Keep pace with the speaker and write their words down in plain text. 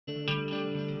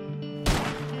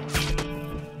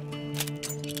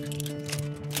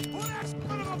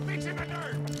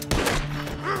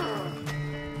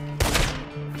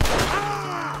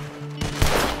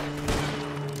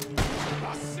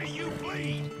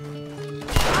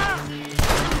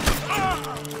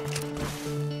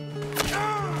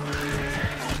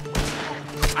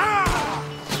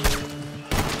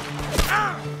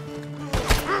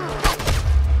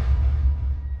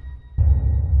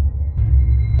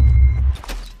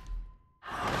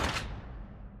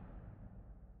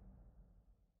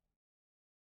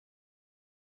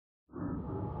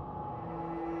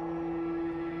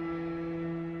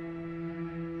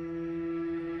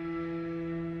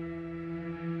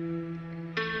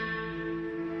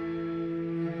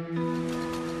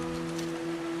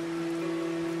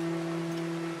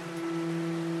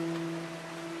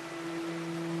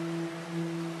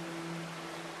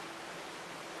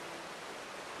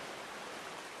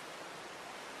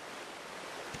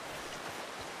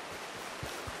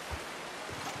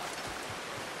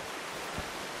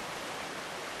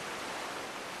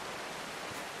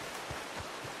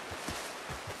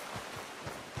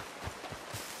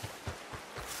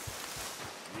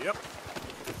Yep.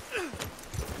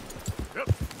 Yep.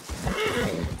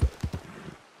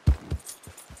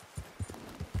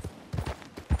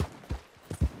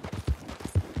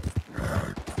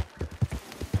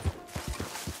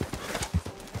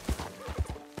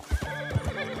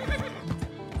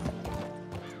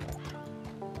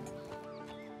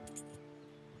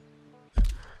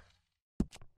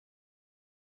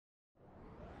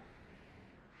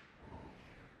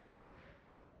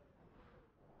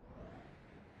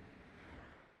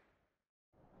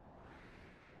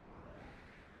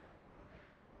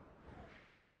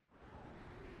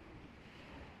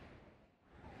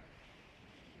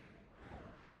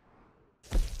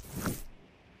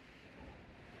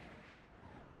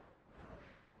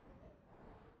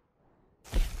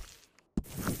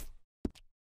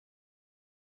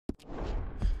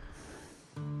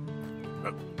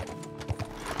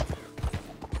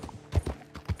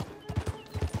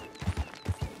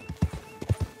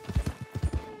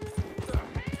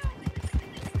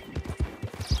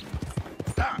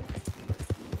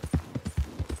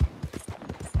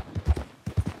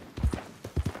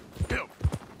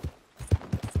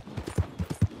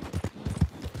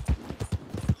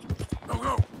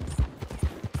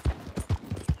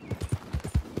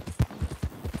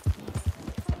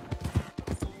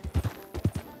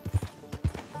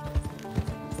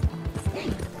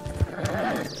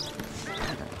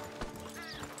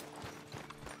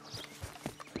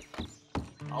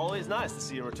 Always nice to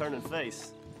see a returning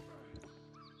face.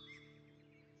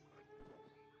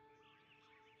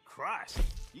 Christ,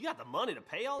 you got the money to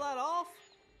pay all that off?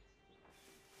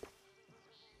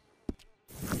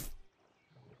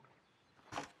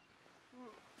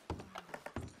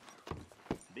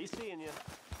 Be seeing you.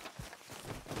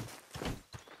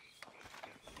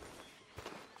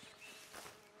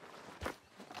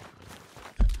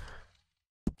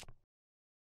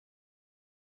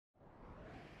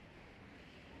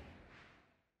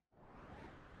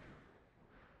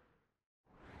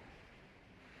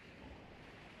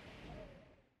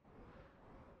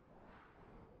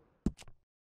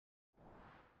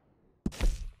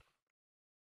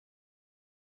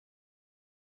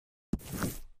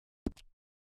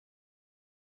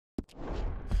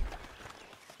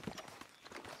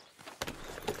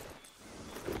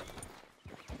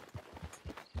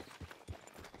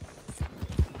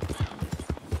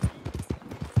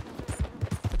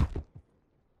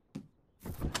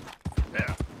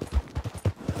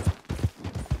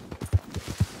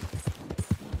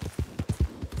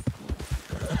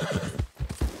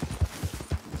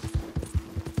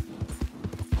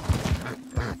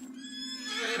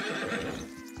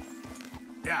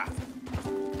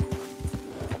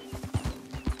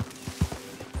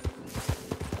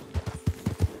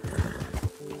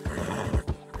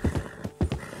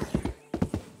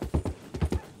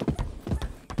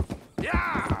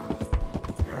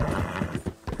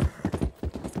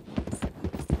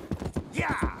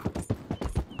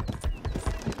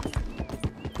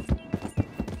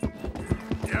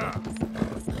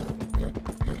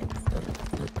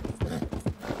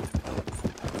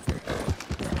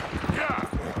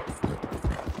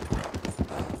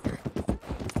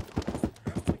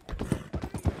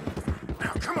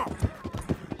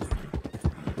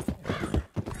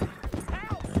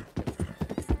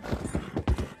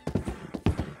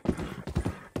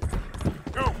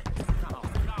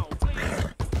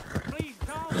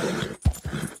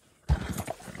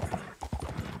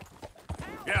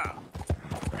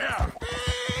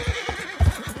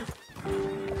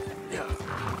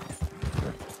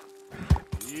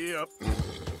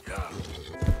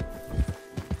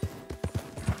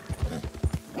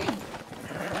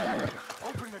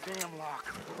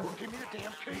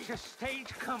 It's a stage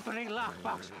company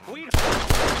lockbox. We...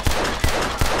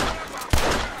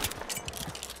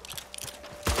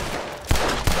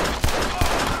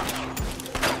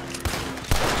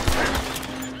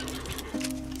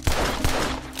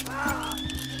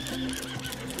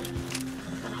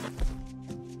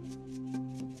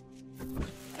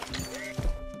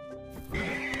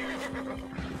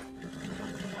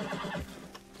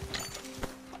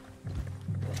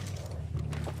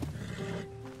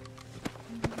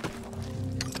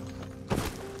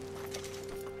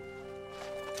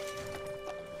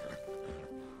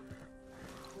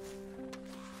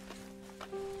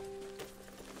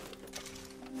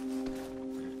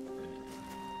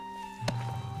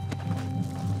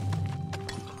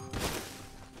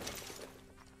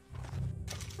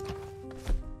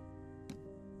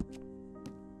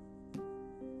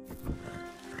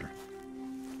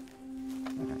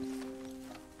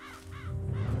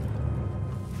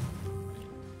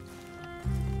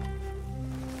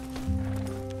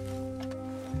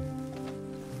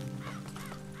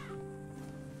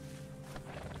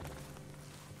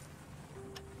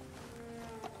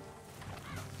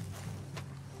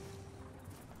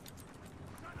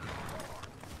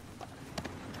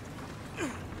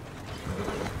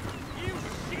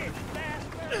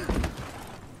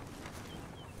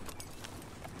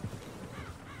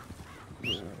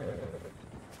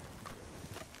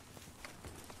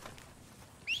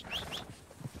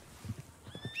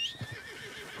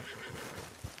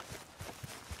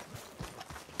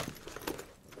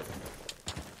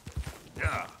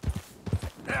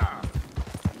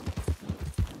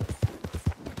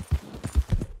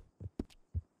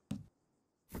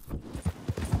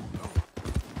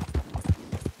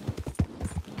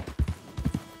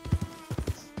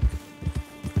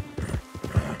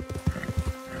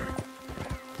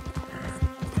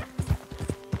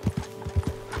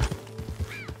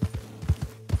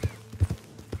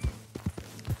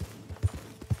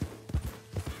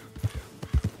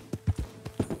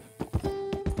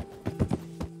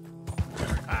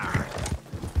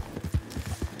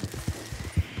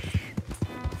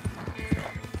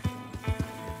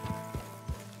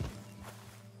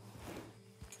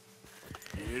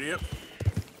 Idiot.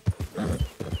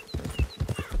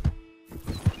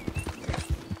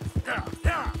 Yeah,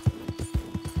 yeah.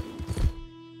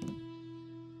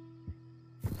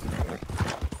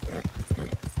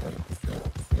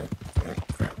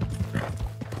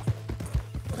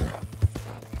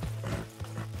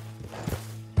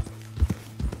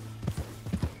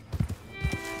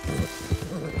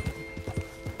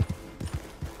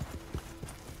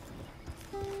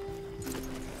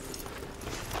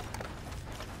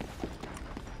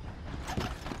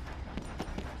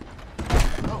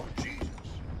 Oh, Jesus.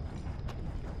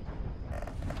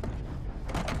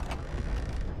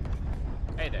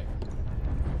 Hey there.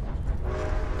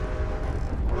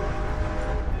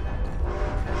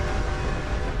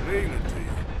 Good evening to you.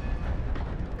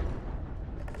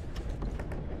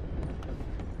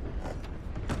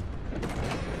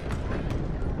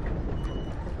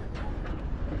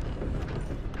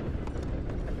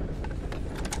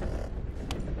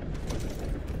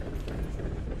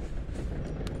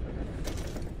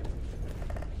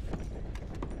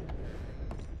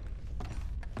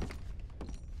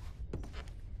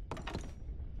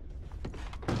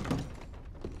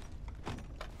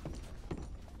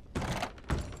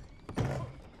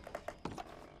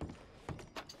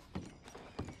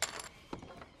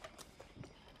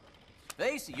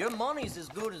 Stacy, your money's as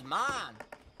good as mine.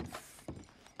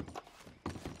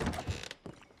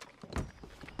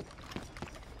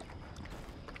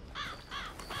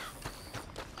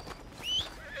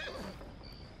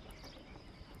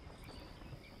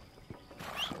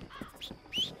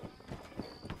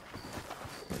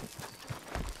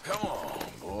 Come on,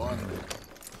 boy.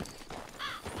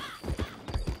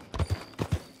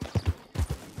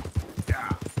 Yeah.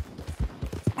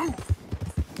 Move.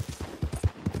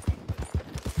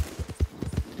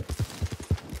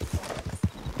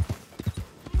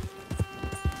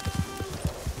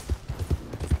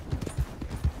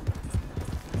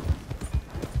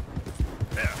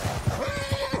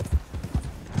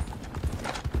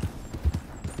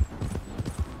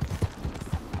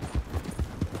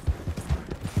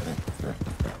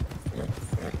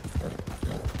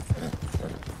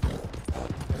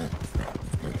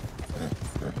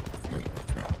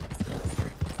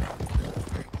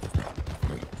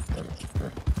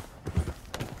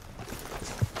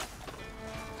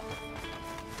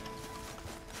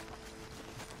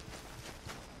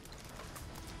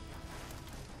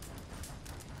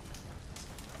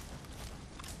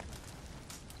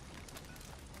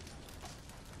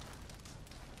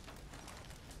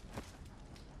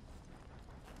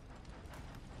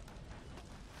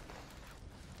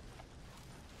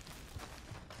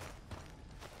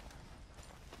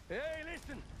 Hey,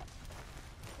 listen.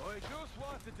 I just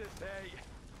wanted to say,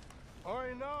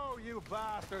 I know you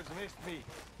bastards missed me.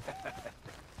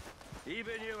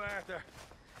 Even you, Arthur.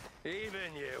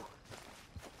 Even you.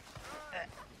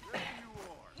 There you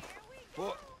are.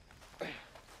 But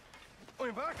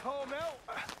I'm back home now,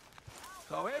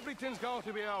 so everything's going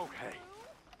to be okay.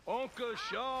 Uncle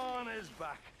Sean is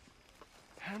back.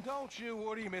 And don't you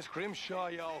worry, Miss Grimshaw,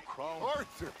 you old crone.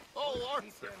 Arthur! Oh,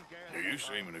 Arthur! You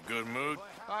seem in a good mood.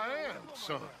 I am,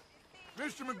 son.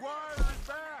 Mr. McGuire is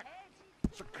back!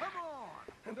 So come on!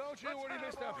 And don't you worry,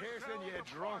 Mr. Pearson, you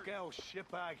drunk old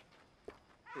shitbag.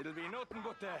 It'll be nothing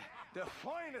but the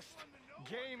finest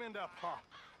game in the pot.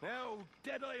 Now,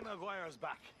 Deadeye McGuire's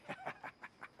back.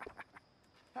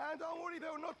 And don't worry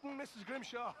about nothing, Mrs.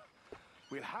 Grimshaw.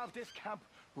 We'll have this camp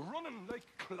running like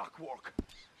clockwork.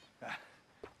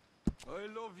 I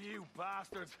love you,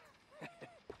 bastards.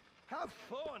 Have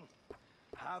fun.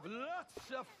 Have lots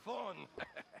of fun.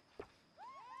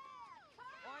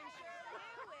 I'm sure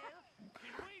you will.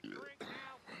 Can we drink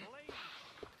now, please?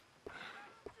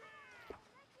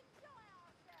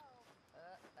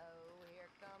 Uh-oh, here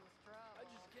comes trouble. I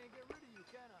just can't get rid of you,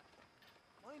 can I?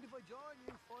 Mind if I join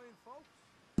you fine folks?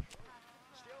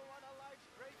 Still one of life's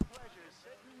great pleasures,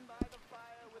 sitting by the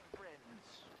fire with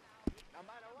friends. No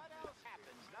matter what else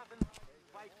happens, nothing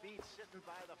quite beats sitting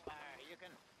by the fire. You can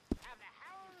have the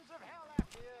hounds of hell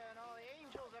after you and all the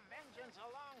angels of vengeance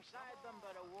alongside them,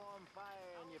 but a warm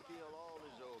fire and you feel all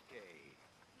is okay.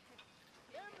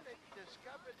 Them that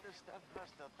discovered the stuff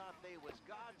must have thought they was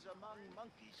gods among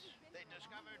monkeys. They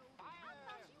discovered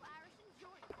fire.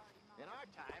 In our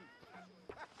time,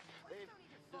 they've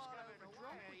discovered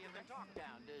fire. You can talk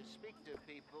down to speak to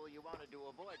people you wanted to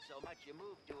avoid so much you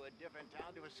move to a different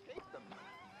town to escape them.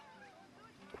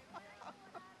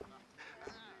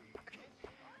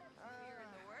 You're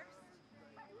the worst.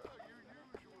 Well, you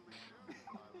usually do, my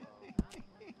love.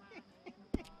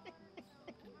 This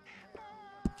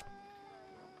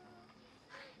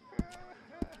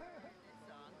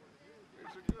song.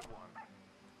 It's a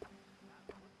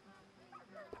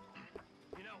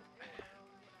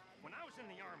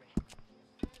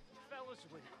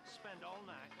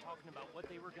talking about what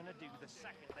they were gonna do the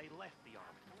second they left the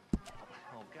army.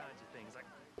 All kinds of things like,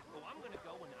 oh, I'm gonna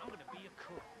go and I'm gonna be a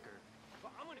cook, or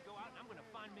well, I'm gonna go out and I'm gonna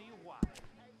find me a wife.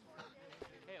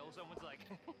 Hell, someone's like,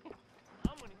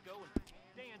 I'm gonna go and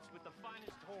dance with the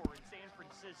finest whore in San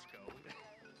Francisco.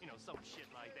 You know, some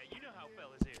shit like that. You know how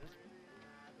fellas is.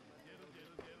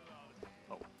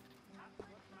 Oh.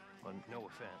 Well,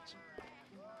 no offense.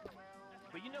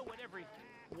 But you know what every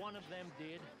one of them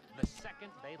did the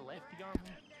second they left the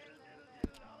army?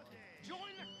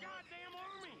 Join the goddamn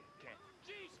army! Okay.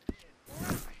 Jesus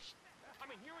Christ! I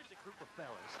mean, here is a group of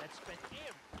fellas that spent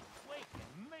every waking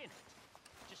minute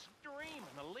just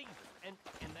dreaming of leaving, and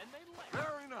then they left.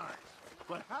 Very nice.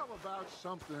 But how about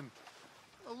something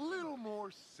a little more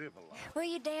civilized? Will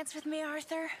you dance with me,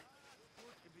 Arthur?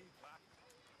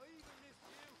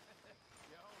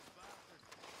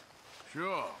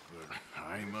 Sure, but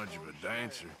I ain't much of a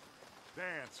dancer.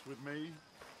 Dance with me?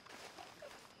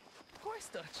 Of course,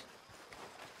 Dutch.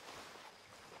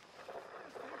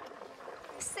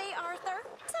 See, Arthur?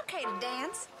 It's okay to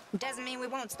dance. Doesn't mean we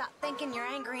won't stop thinking you're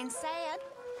angry and sad.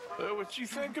 What you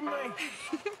think of me?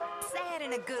 Sad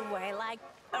in a good way, like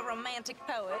a romantic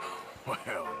poet.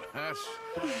 Well, that's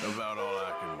about all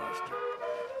I can muster.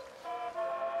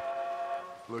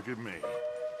 Look at me,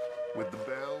 with the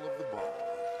belle of the ball.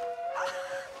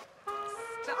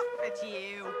 Stop it,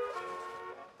 you.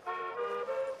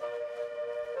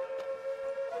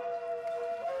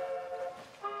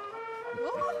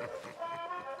 Well.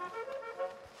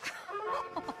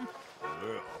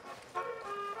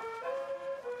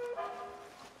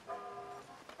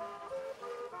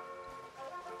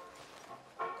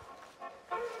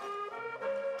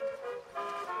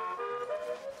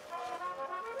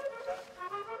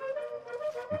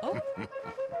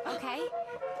 Okay.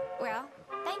 Well,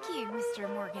 thank you, Mr.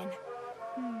 Morgan.